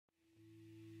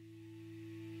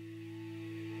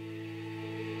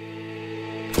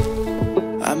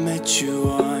met you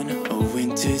on a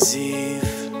winter's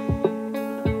eve,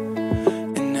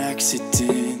 an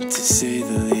accident to say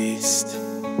the least.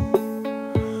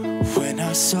 When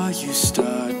I saw you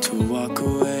start to walk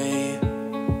away,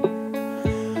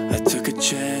 I took a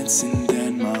chance and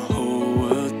then my whole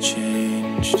world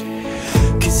changed.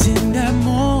 'Cause in that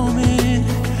moment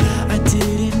I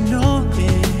didn't know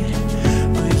it,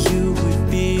 but you would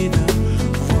be the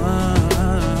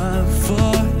one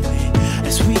for me.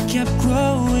 As we kept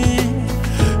growing,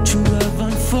 true love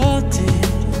unfolded,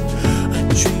 a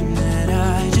dream that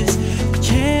I just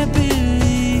can't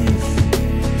believe.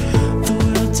 The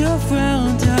world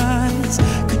around us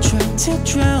could try to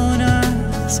drown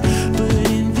us, but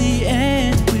in the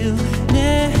end we'll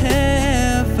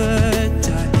never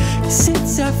die. 'Cause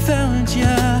since I found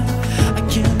ya, I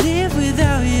can't live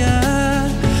without ya.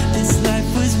 This life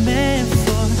was meant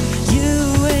for you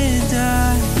and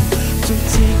I. So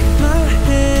take my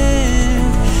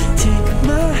hand, take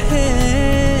my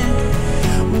hand,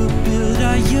 we'll build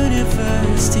our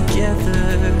universe together.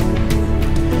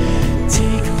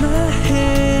 Take my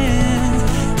hand,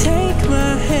 take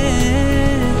my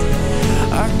hand,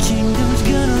 our kingdom's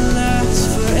gonna last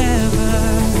forever.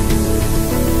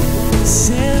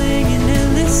 Sailing in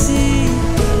endless sea,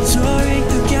 soaring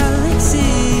through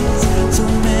galaxies, so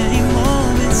many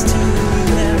moments to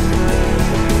remember.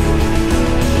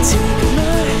 Take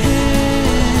my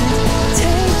hand,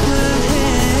 take my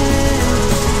hand,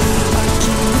 our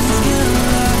kingdom's gonna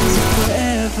last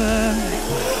forever.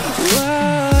 Whoa.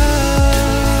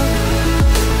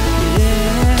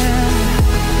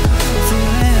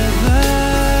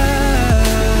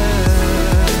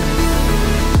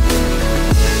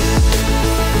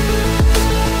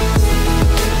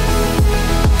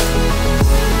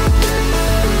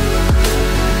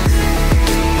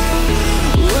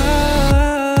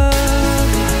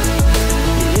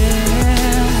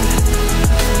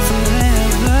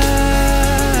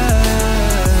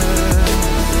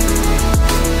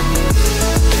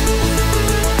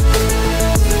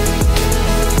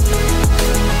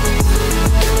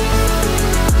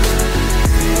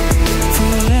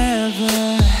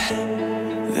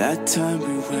 That time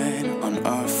we went on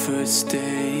our first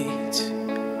date,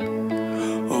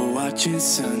 or watching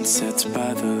sunsets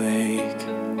by the lake.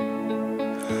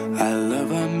 I love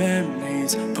our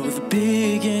memories, both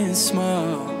big and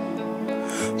small,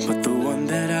 but the one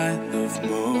that I love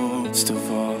most of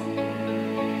all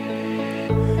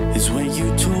is when you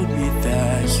told me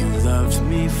that you loved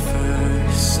me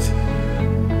first,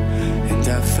 and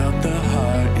I felt the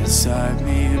heart inside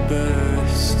me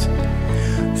burst.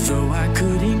 Though I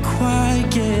couldn't quite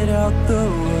get out the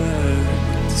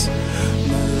words,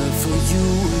 my love for you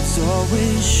was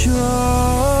always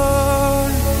sure.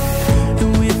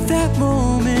 And with that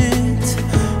moment,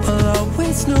 I'll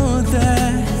always know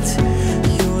that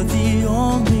you're the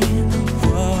only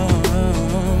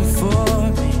one for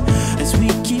me. As we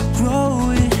keep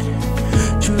growing,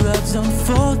 true love's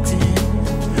unfolding,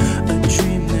 a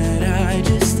dream that I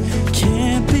just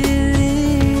can't believe.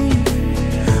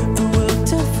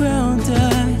 Around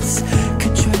us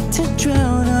could try to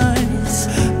drown us,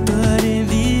 but in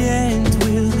the end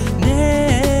we'll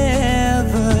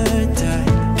never die.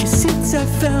 'Cause since I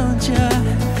found ya,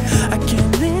 I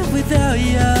can't live without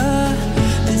ya.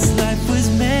 This life was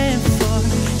meant for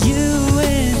you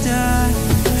and I.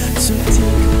 So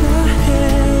take my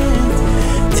hand,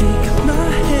 take my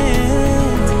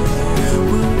hand,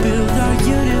 we'll build our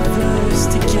universe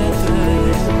together.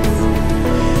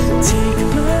 Take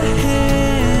my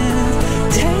hand,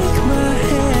 take my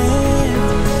hand,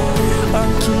 our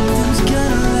kingdom's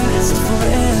gonna last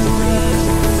forever.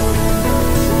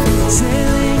 Say